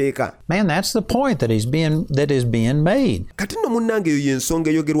kw'amateeka. Man, that's the point that is being made. Kati nno munnange eyo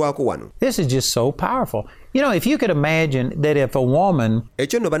y'ensonga eyogerwako wano. This is just so powerful. You know, if you could imagine that if a woman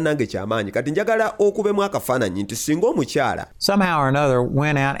Ekyo nno bannange kyamaanyi. Kati njagala okubemu akafaananyi nti singa omukyala somehow or another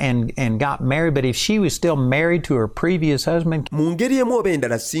went out and got married, but if she was still married to her previous husband, mu ngeri emu oba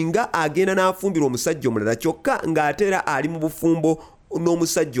endala singa agenda n'afumbira omusajja omulala kyokka ng'ate era ali mu bufumbo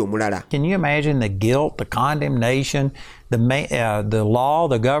n'omusajja omulala. can you imagine the guilt, the condemnation, the law,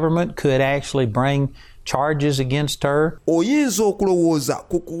 the government could actually bring charges against her? Oyinza okulowooza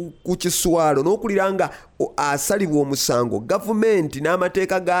ku kiswalo n'okulira nga asalibwa omusango gavumenti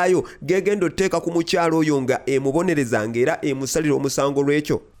n'amateeka gaayo gegenda otteeka ku mukyalo oyo nga emubonerezanga era emusalira omusango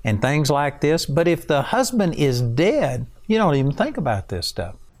lw'ekyo. And things like this. But if the husband is dead, you don't even think about this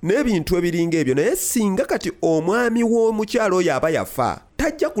stuff. N'ebintu ebiringa ebyo naye singa kati omwami w'omukyalo oyo aba yafa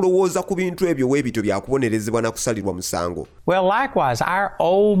tajja kulowooza ku bintu ebyo weebityo byakubonerezebwa na kusalirwa musango. Well, likewise, our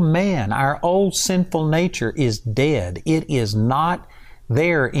old man, our old sinful nature is dead. It is not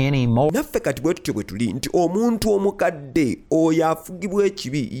there anymore. Naffe kati bwe tutyo bwe tuli nti omuntu omukadde oyo afugibwa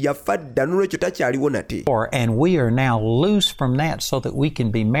ekibi yafa dda n'olwekyo takyaliwo nate. And we are now loose from that so that we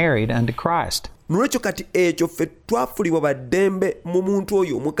can be married unto Christ. N'olwekyo kati ekyo ffe twafulibwa baddembe mu muntu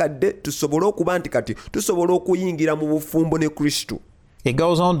oyo omukadde tusobole okuba nti kati tusobole okuyingira mu bufumbo ne Kristo. It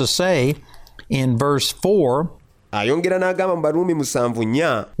goes on to say in verse 4, ayongera n'agamba mu Baruumi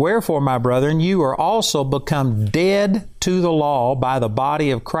 7:4, wherefore, my brethren, you are also become dead to the law by the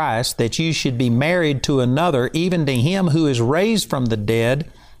body of Christ, that you should be married to another, even to him who is raised from the dead,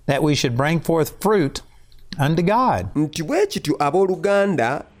 that we should bring forth fruit unto God. nti bwe kityo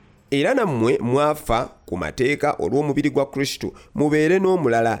abooluganda era nammwe mwafa ku mateeka olw'omubiri gwa Kristo mubeere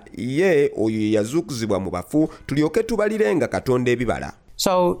n'omulala ye oyo ye yazuukizibwa mu bafu tulyoke tubalirenga Katonda ebibala.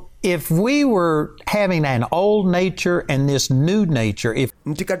 So if we were having an old nature and this new nature,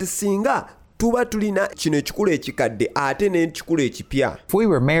 Nti kati singa tuba tulina kino ekikula ekikadde ate n'ekikula ekipya, if we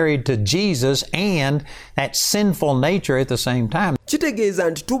were married to Jesus and that sinful nature at the same time, kitegeeza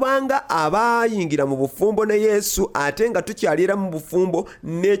nti tubanga abaayingira mu bufumbo ne Yesu ate nga tukyalira mu bufumbo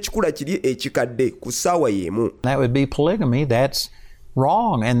n'ekikula kiri ekikadde ku ssaawa y'emu. that would be polygamy. That's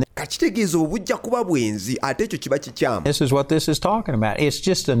wrong. And Kakitegeeza obwo bujja kuba bwenzi ate ekyo kiba kikyamu. this is what this is talking about. It's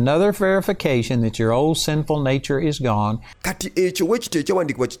just another verification that your old sinful nature is gone. Kati ekyo wekito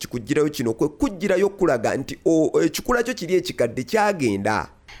ekyawandiikibwa kikugirayo kino kwe kujjirayo okulaga nti ekikula kyo kiri ekikadde kyagenda.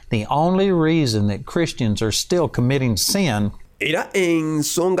 The only reason that Christians are still committing sin Era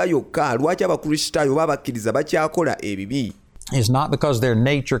ensonga yokka lwaki abakristaayo oba abakkiriza bakyakola ebibi is not because their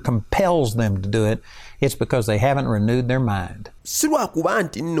nature compels them to do it. It's because they haven't renewed their mind. si lwakuba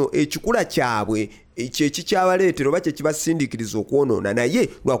nti nno ekikula kyabwe ekyo ekikyabaleetera oba kye kibasindiikiriza okwonoona naye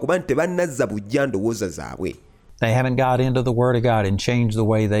lwakuba nti tebannazza bujja ndowooza zaabwe. They haven't got into the Word of God and changed the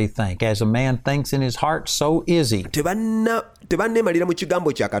way they think. As a man thinks in his heart, so is he. tebanneemalira mu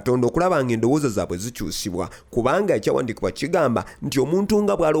kigambo kya Katonda okulaba nga endowooza zaabwe zikyusibwa kubanga ekyawandiikibwa kigamba nti omuntu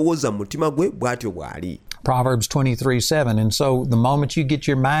nga bw'alowooza mu mutima gwe bw'atyo bw'ali. Proverbs 23:7. And so the moment you get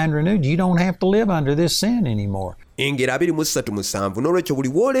your mind renewed, you don't have to live under this sin anymore. Engero 23:7 n'olwekyo buli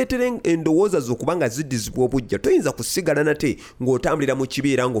w'oleetera endowooza zo okuba nga ziddizibwa obujja toyinza kusigala nate ng'otambulira mu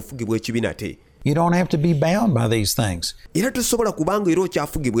kibi era ng'ofugibwa ekibi nate. You don't have to be bound by these things. Era tosobola kubanga era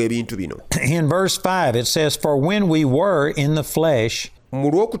okyafugibwa ebintu bino. In verse 5 it says, "For when we were in the flesh,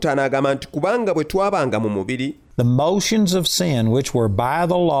 mu lwokutaano agamba nti kubanga bwe twabanga mu mubiri the motions of sin which were by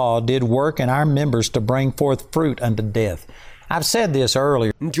the law did work in our members to bring forth fruit unto death." I've said this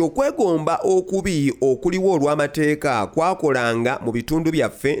earlier. Nti okwegomba okubi okuliwo olw'amateeka kwakolanga mu bitundu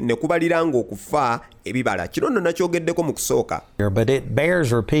byaffe ne kubaliranga okufa ebibala. Kino nno nakyogeddeko mu kusooka. But it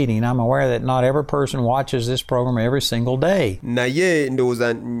bears repeating. I'm aware that not every person watches this program every single day. Naye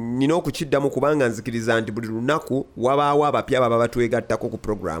ndowooza nina okukiddamu kubanga nzikiriza nti buli lunaku wabaawo abapya baba batwegattako ku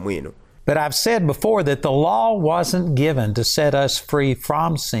puroguramu eno. But I've said before that the law wasn't given to set us free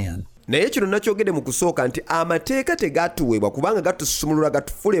from sin. Naye kino nakyogedde mu kusooka nti amateeka tegatuweebwa kubanga gatusumulula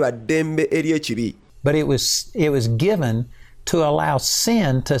gatufule baddembe eri ekibi. But it was given to allow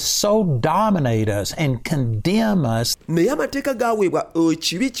sin to so dominate us and condemn us. Naye amateeka gaweebwa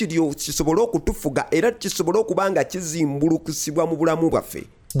ekibi kiryo kisobole okutufuga era kisobole okubanga kizimbulukusibwa mu bulamu bwaffe.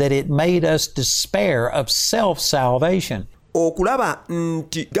 That it made us despair of self-salvation. Okulaba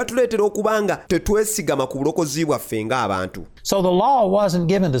nti gatuleetera okubanga tetwesigama ku bulokozi bwaffe ng'abantu. So the law wasn't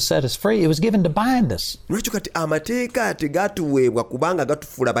given to set us free, it was given to bind us. Lwekyo kati amateeka tegatuweebwa kubanga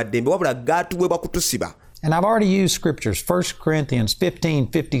gatufuula baddembe wabula gatuweebwa kutusiba. And I've already used scriptures, 1 Corinthians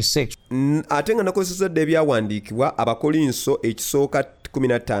 15:56. Ate nga nakozesezza ebyawandiikibwa Abakolinso ekisooka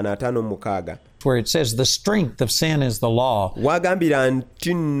 15:56. Where it says the strength of sin is the law. Wagambira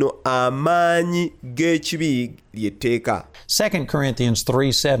nti nno amaanyi g'ekibi ly'etteeka. 2 Corinthians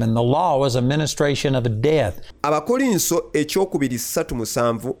 3:7, the law was a ministration of death. Abakolinso ekyokubiri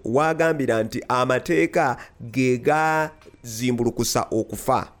 3:7 wagambira nti amateeka ge gazimbulukusa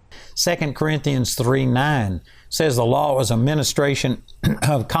okufa. 2 Corinthians 3:9 says the law was a ministration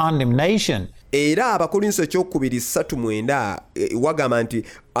of condemnation. Era Abakolinso ekyokubiri 3:9 wagamba nti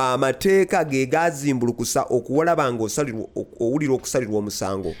amateeka ge gazimbulukusa okuwalabanga owulira okusalirwa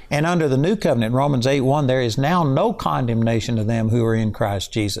omusango. And under the new covenant, Romans 8:1, there is now no condemnation to them who are in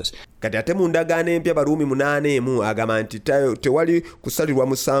Christ Jesus. Kati ate mu ndagaano empya Baruumi 8:1 agamba nti tewali kusalirwa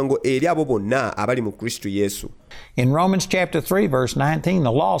musango eri abo bonna abali mu Kristo Yesu. In Romans chapter 3 verse 19,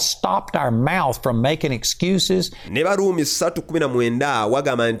 the law stopped our mouth from making excuses. Ne Baruumi 3:19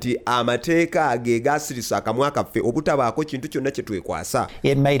 wagamba nti amateeka ge gasirisa akamwa kaffe obutabaako kintu kyonna kye twekwasa.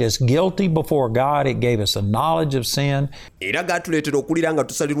 It made us guilty before God. It gave us a knowledge of sin. Era gatuleetera okulira nga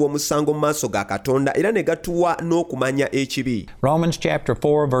tusalirwa omusango mu maaso ga Katonda era ne gatuwa n'okumanya ekibi. Romans chapter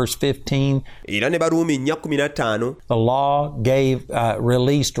 4 verse 15. Era ne Baruumi 4:15. The law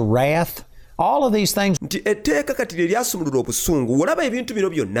released wrath. All of these things nti etteeka kati lye lyasumulula obusungu. Olaba ebintu bino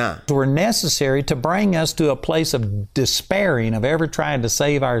byonna were necessary to bring us to a place of despairing of ever trying to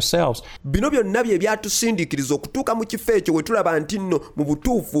save ourselves. Bino byonna bye byatusindiikiriza okutuuka mu kifo ekyo we tulaba nti nno mu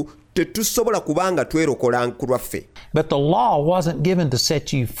butuufu tetusobola kubanga twerokola ku lwaffe. But the law wasn't given to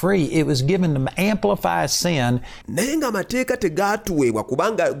set you free. It was given to amplify sin. Naye ng'amateeka tegaatuweebwa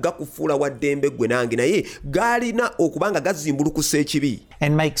kubanga gakufuula wa ddembe ggwe nange, naye gaalina okubanga gazimbulukusa ekibi.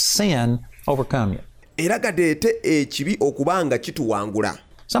 And make sin overcome you. Era gadeete ekibi okubanga kituwangula.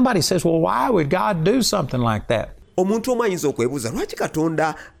 Somebody says, well, why would God do something like that? Omuntu omu ayinza okwebuuza lwaki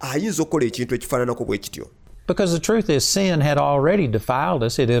Katonda ayinza okukola ekintu ekifaananako bwe kityo. Because the truth is sin had already defiled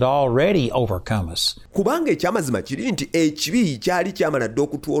us. It had already overcome us. Kubanga ekyamazima kiri nti ekibi kyali kyamala dda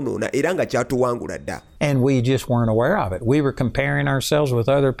okutwonoona era nga kyatuwangula dda. And we just weren't aware of it. We were comparing ourselves with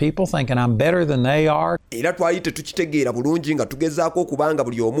other people, thinking I'm better than they are. Era twali tetukitegeera bulungi nga tugezaako okubanga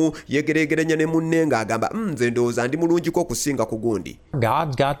buli omu yegeregeranya ne munne ng'agamba nze ndowooza ndi mulungiko okusinga ku gundi.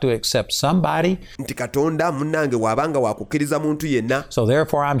 God's got to accept somebody. Nti Katonda munnange wabanga wakukkiriza muntu yenna. So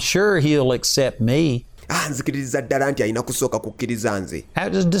therefore I'm sure he'll accept me. Nzikiririza ddala nti alina kusooka kukkiriza nze.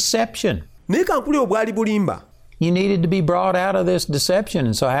 That was deception. Naye kankuli obwali bulimba. You needed to be brought out of this deception,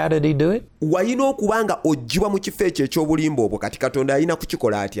 and so how did he do it? Wayina okubanga oggyibwa mu kifo ekyo eky'obulimba obwo, kati Katonda alina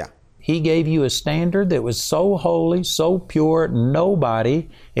kukikola atya? He gave you a standard that was so holy, so pure, nobody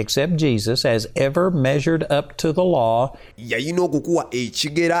except Jesus has ever measured up to the law. Yayina okukuwa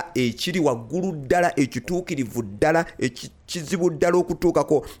ekigera ekiri waggulu ddala ekituukirivu ddala ekizibu ddala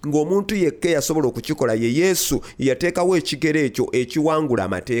okutuukako ng'omuntu yekka yasobola okukikola ye Yesu yateekawo ekigera ekyo ekiwangula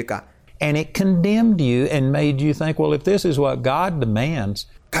amateeka. And it condemned you and made you think, well, if this is what God demands.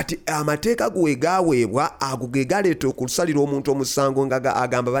 Kati amateeka gwe gaweebwa ago ge galeeta okusalira omuntu omusango nga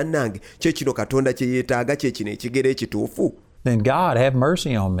agamba bannange kyekino Katonda kye yeetaaga kyekino ekigera ekituufu. Then God have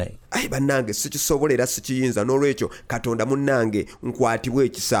mercy on me. Bannange sikisobola era sikiyinza, n'olwekyo Katonda munnange nkwatibwe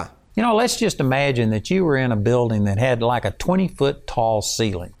ekisa. You know, let's just imagine that you were in a building that had like a 20-foot tall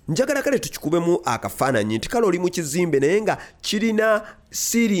ceiling. Njagala kale tukikubemu akafaananyi nti kale oli mu kizimbe naye nga kirina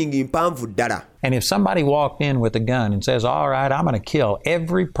ceiling mpanvu ddala. And if somebody walked in with a gun and says, all right, I'm going to kill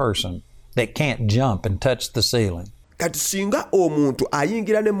every person that can't jump and touch the ceiling. Kati singa omuntu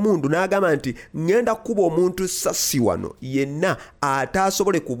ayingira n'emmundu n'agamba nti ngenda kuba omuntu sassi wano yenna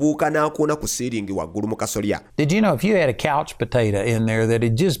ataasobole kubuuka n'akoona ku siiringi waggulu mu kasolya. Did you know if you had a couch potato in there that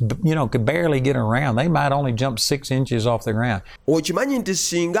it just, could barely get around, they might only jump 6 inches off the ground. Okimanyi nti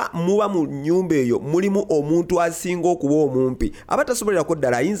singa muba mu nnyumba eyo mulimu omuntu asinga okuba omumpi aba tasobolerako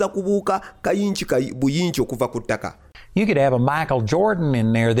ddala ayinza kubuuka kayinki buyinki okuva ku ttaka. You could have a Michael Jordan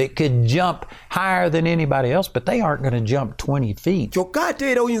in there that could jump higher than anybody else, but they aren't going to jump 20 feet. Kyokka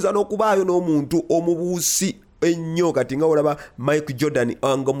ate era oyinza n'okubaayo n'omuntu omubuusi ennyo kati nga olaba Michael Jordan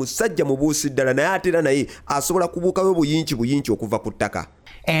nga musajja mubuusi ddala naye ate era naye asobola kubuukayo buyinki okuva ku ttaka.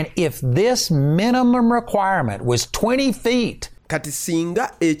 And if this minimum requirement was 20 feet, kati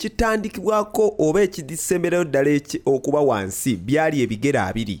singa ekitandikibwako oba ekidisemberayo ddala okuba wansi byali ebigere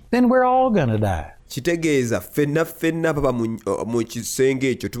 2, then we're all going to die. Kitegeeza ffenna baba mu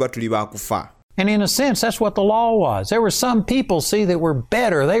kisenge ekyo tuba tuli baakufa. And in a sense, that's what the law was. There were some people, see, that were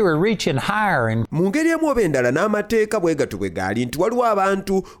better. They were reaching higher. And mu ngeri emu oba endala n'amateeka bwe gatyo bwe gaali nti waliwo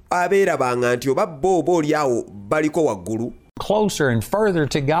abantu abeerabanga nti oba bo oli awo baliko waggulu. Closer and further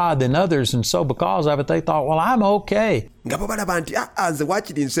to God than others, and so because of it, they thought, well, I'm okay. Nga bo balaba nti nze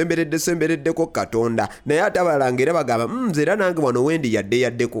waakiri nsembereddeko Katonda naye ate abalala era bagamba nze era nange wano wendi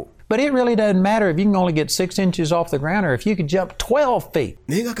yaddeko. But it really doesn't matter if you can only get 6 inches off the ground or if you could jump 12 feet.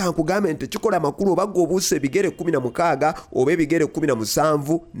 Naye nga kankugambe nti kikola makulu oba g'obuuse ebigere 16 oba ebigere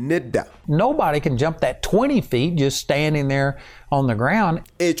 17 nedda. Nobody can jump that 20 feet just standing there on the ground.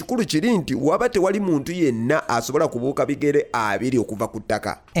 Ekikulu kiri nti waba tewali muntu yenna asobola kubuuka bigere 2 okuva ku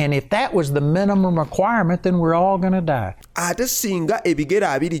ttaka. And if that was the minimum requirement, then we're all going to die. Ate singa ebigere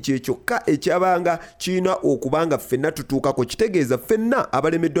 2 kye kyokka ekyabanga kirina okubanga ffenna tutuukako kitegeeza ffenna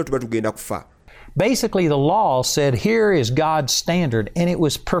abalemeddwa tuba tugenda kufa. Basically, the law said, here is God's standard, and it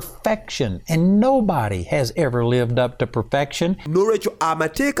was perfection, and nobody has ever lived up to perfection. N'olwekyo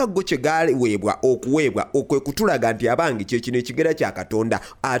amateeka go kye gaweebwa okuweebwa okwekutulaga nti abange kye kino ekigera kya Katonda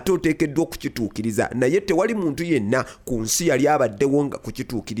ate oteekeddwa okukituukiriza naye tewali muntu yenna ku nsi yali abaddewo nga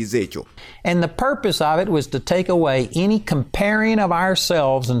kukituukiriza ekyo. And the purpose of it was to take away any comparing of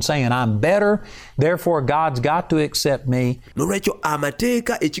ourselves and saying, I'm better, therefore God's got to accept me. N'olwekyo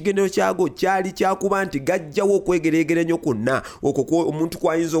amateeka ekigendero kyago kyali kyakuba nti gajjawo okwegereegeranya kwonna okwo omuntu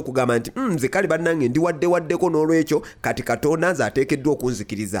kwayinza okugamba nti nze kale bannange ndi waddeko n'olwekyo kati Katonda nze ateekeddwa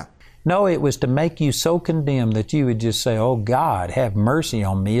okunzikiriza. No, it was to make you so condemned that you would just say, oh God, have mercy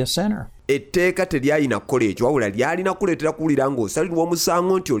on me, a sinner. Etteeka teryalina kukola ekyo wabula lyalina kuleetera kuwulira ng'osalirwa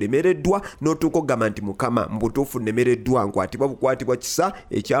omusango nti olemereddwa n'otuuka okugamba nti Mukama mu butuufu nnemereddwa nkwatibwa bukwatibwa kisa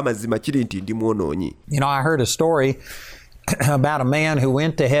ekyamazima kiri nti ndi mwonoonyi. I heard a story about a man who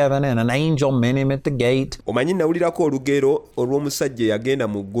went to heaven and an angel met him at the gate. Omanyi nawulirako olugero olw'omusajja yagenda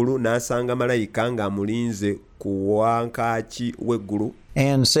mu ggulu n'asanga malayika ng'amulinze ku wankaaki w'eggulu.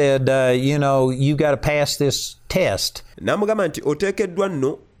 And said, you got to pass this test. N'amugamba nti oteekeddwa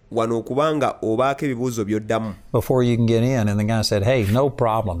nno wano okubanga obaako ebibuuzo by'oddamu before you can get in. And the guy said, hey, no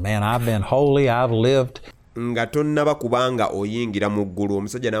problem, man. I've been holy. I've lived. Nga tonnaba kubanga oyingira mu ggulu.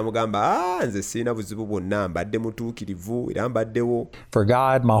 Omusajja n'amugamba nze sirina buzibu bwonna mbadde mutuukirivu era mbaddewo for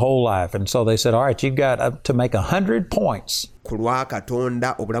God my whole life. And so they said, all right, you've got to make 100 points. Ku lwa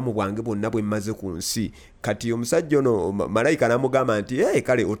Katonda obulamu bwange bwonna bwe mmaze ku nsi. Kati omusajja ono malayika n'amugamba nti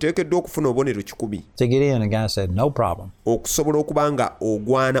kale oteekeddwa okufuna obubonero 10. To get in, the guy said, no problem. Okusobola okubanga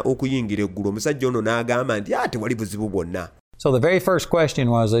ogwana okuyingira eggulu. Omusajja ono n'agamba nti tewali buzibu bwonna. So the very first question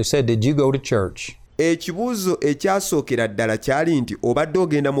was, they said, did you go to church? Ekibuuzo ekyasookera ddala kyali nti obadde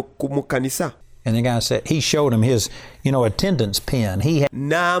ogenda mu kkanisa. And the guy said, he showed him his, attendance pen. He had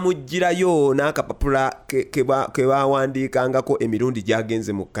n'amugirayo n'akapapula ke baawandiikangako emirundi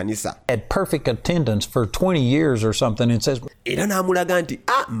gy'agenze mu kkanisa. Had perfect attendance for 20 years or something, and says, era n'amulaga nti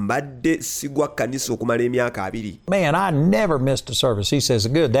mbadde sigwa kkanisa okumala emyaka 2. Man, I never missed a service. He says,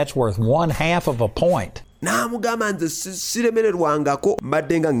 good, that's worth 1/2 of a point. N'amugamba nze siremererwangako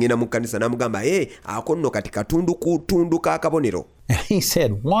mbadde nga ngenda mu kkanisa. N'amugamba ako nno kati katundu ku tundu k'akabonero. And he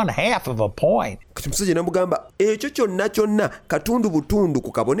said, 1/2 of a point. Kati musajja namugamba ekyo kyonna katundu butundu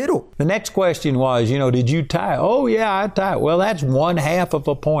ku kabonero. The next question was, did you tie? Oh, yeah, I tie. Well, that's 1/2 of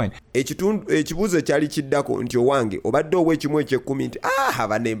a point. Ekibuuzo ekyali kiddako nti owange obadde owa ekimu eky'ekkumi nti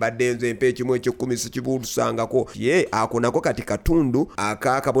abane mbadde nze mpa ekimu eky'ekkumi sikibuusangako. Ako nako kati katundu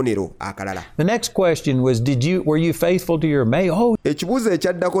ak'akabonero akalala. The next question was, were you faithful to your mate? Oh. Ekibuuzo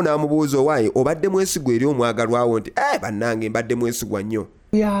ekyaddako n'amubuuza owaaye obadde mwesigwa eri omwagalwawo nti bannange mbadde mwesigwa nnyo.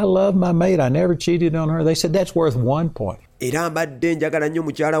 Yeah, I love my mate. I never cheated on her. They said that's worth 1 point. Era mbadde njagala nnyo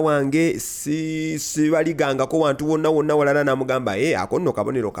mukyala wange sibaligangako wantu wonna walala n'amugamba ako nno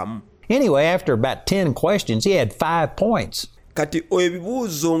kabonero kamu. Anyway, after about 10 questions, he had 5 points. Kati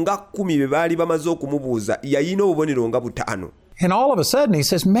ebibuuzo nga 10 bye baali bamaze okumubuuza yayina obubonero nga 5. And all of a sudden he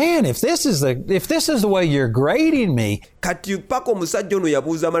says, man, if this is the way you're grading me. Kati paka omusajja ono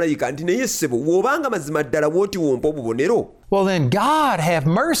yabuuza malayika nti naye ssebo w'obanga mazima ddala bw'oti wompa obubonero. Well, then God have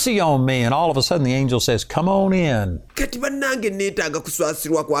mercy on me. And all of a sudden the angel says, come on in. Kati bannange neetaaga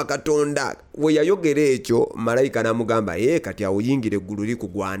kuswasirwa kwa Katonda. We yayogera ekyo malayika n'amugamba kati awo yingira eggulu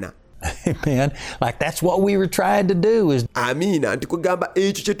likugwana. Amen. Like that's what we were trying to do is Amina nti kugamba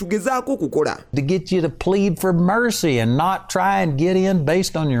ekyo kye tugezaako okukola. To get you to plead for mercy and not try and get in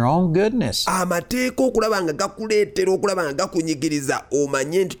based on your own goodness. Amateeka okulaba nga gakuleetera okulaba nga gakunyigiriza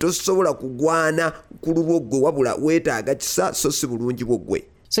omanye nti tosobola kugwana ku lulwo ggwe wabula weetaaga kisa so si bulungi bwo ggwe.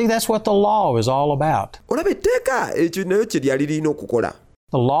 See, that's what the law is all about. Olaba etteeka ekyo nayo kye lyali lirina okukola.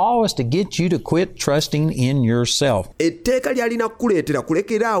 The law is to get you to quit trusting in yourself. Etteeka lyalina kukuleetera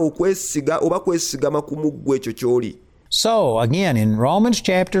kulekeraawo kwesiga oba kwesigama ku muggwe ekyo ky'oli. So, again, in Romans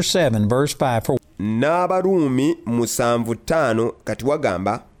chapter 7, verse 5, for N'Abaruumi 7:5 kati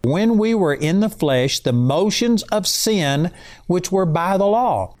wagamba, when we were in the flesh, the motions of sin which were by the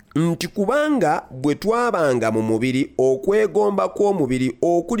law. Nti kubanga bwe twabanga mu mubiri okwegomba kw'omubiri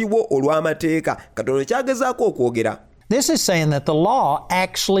okuliwo olw'amateeka. Katonda kyagezaako okwogera. This is saying that the law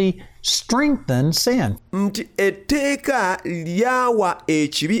actually strengthened sin. Nti etteeka lyawa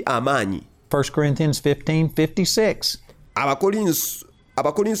ekibi amaanyi. 1 Corinthians 15:56.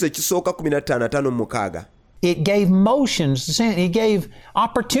 Abakolinso ekisooka 15:5. It gave motions to sin. It gave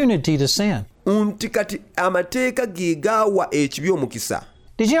opportunity to sin. Nti kati amateeka ge gaawa ekibi omukisa.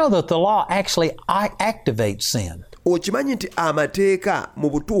 Did you know that the law actually activates sin? Okimanyi nti amateeka mu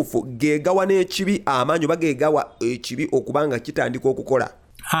butuufu ge gawa n'ekibi amaanyi oba ge gawa ekibi okubanga kitandika okukola.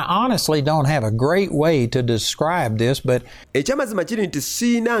 I honestly don't have a great way to describe this, but ekyamazima kiri nti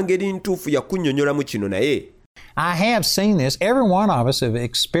siina ngeri ntuufu yakunnyonnyolamu kino naye I have seen this. Every one of us have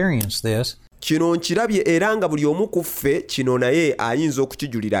experienced this. Kino nkirabye era nga buli omu ku ffe kino naye ayinza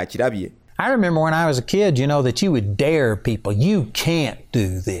okukijulira akirabye. I remember when I was a kid, that you would dare people. You can't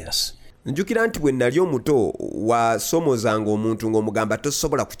do this. Njukira nti bwe nnali omuto wasomozanga omuntu ng'omugamba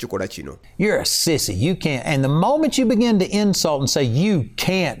tosobola kukikola kino. You're a sissy. You can't. And the moment you begin to insult and say, you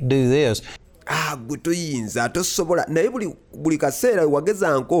can't do this. Gwe toyinza tosobola naye buli kaseera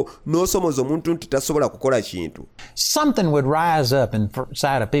wagezanko n'osomoza omuntu nti tasobola kukola kintu. Something would rise up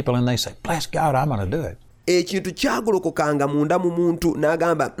inside of people and they say, bless God, I'm going to do it. Ekintu kyagolokokanga munda mu muntu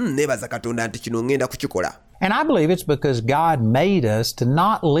n'agamba neebaza Katonda nti kino ngenda kukikola. And I believe it's because God made us to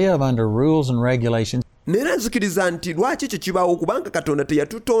not live under rules and regulations. Nera nzikiriza nti lwaki ekyo kibaawo kubanga Katonda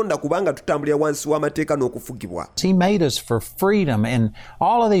teyatutonda kubanga tutambulira wansi w'amateeka n'okufugibwa. He made us for freedom and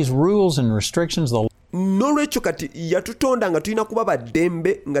all of these rules and restrictions. N'olwekyo kati yatutonda nga tulina kuba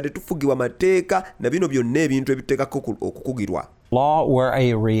baddembe nga tetufugibwa mateeka na bino byonna ebintu ebiteekako okukugirwa. Law were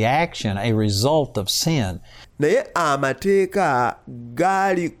a reaction, a result of sin. Naye amateeka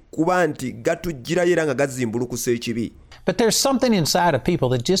gaali kuba nti gatujjirayo era nga gazimbulukusa ekibi. But there's something inside of people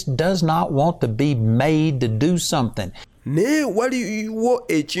that just does not want to be made to do something. Naye waliwo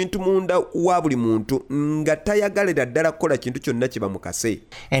ekintu munda wa buli muntu nga tayagalira ddala kukola kintu kyonna kye bamukase.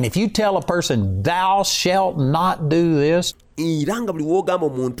 And if you tell a person, thou shalt not do this, era nga buli w'ogamba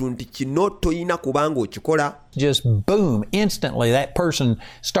omuntu nti kino toyina kubanga okikola, just boom, instantly that person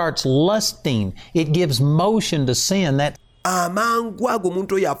starts lusting. It gives motion to sin. That amangu ago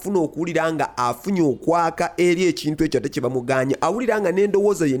omuntu oyo afuna okuwulira nga afunye okwaka eri ekintu ekyo ate kye bamuganye, awulira nga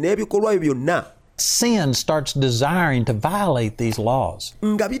n'endowooza ye n'ebikolwa bye byonna sin starts desiring to violate these laws.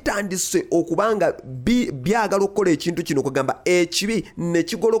 Nga bitandise okubanga byagala okukola ekintu kino kugamba ekibi ne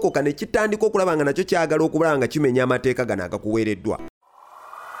kigolokoka ne kitandika okulaba nga nakyo kyagala okubala nga kimenya amateeka gano agakuweereddwa.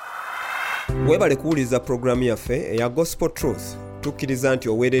 Webale kuwuliza programu yaffe eya Gospel Truth. Tukkiriza nti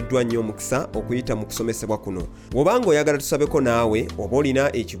oweereddwa nnyo omukisa okuyita mu kusomesebwa kuno. Bw'obanga oyagala tusabeko naawe, oba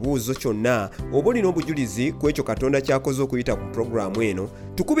olina ekibuuzo kyonna, oba olina obujulizi ku ekyo Katonda ky'akoze okuyita ku programu eno,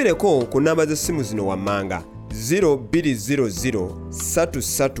 tukubireko ku nnamba z'essimu zino wammanga. 0200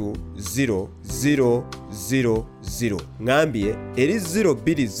 330 ngambye eri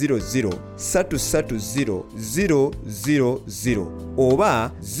 0200 330 000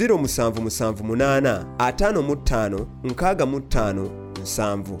 oba 0778 55 65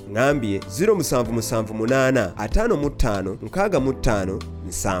 7 ngambye 0778 55 65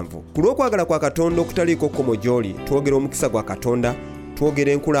 7. Ku lw'okwagala kwa Katonda okutaliiko kkomo gy'oli twogera omukisa gwa Katonda,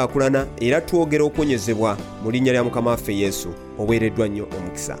 twogera enkulaakulana era twogera okunyezebwa mu linnya lya Mukama waffe Yesu. Oweereddwa nnyo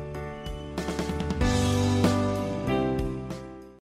omukisa.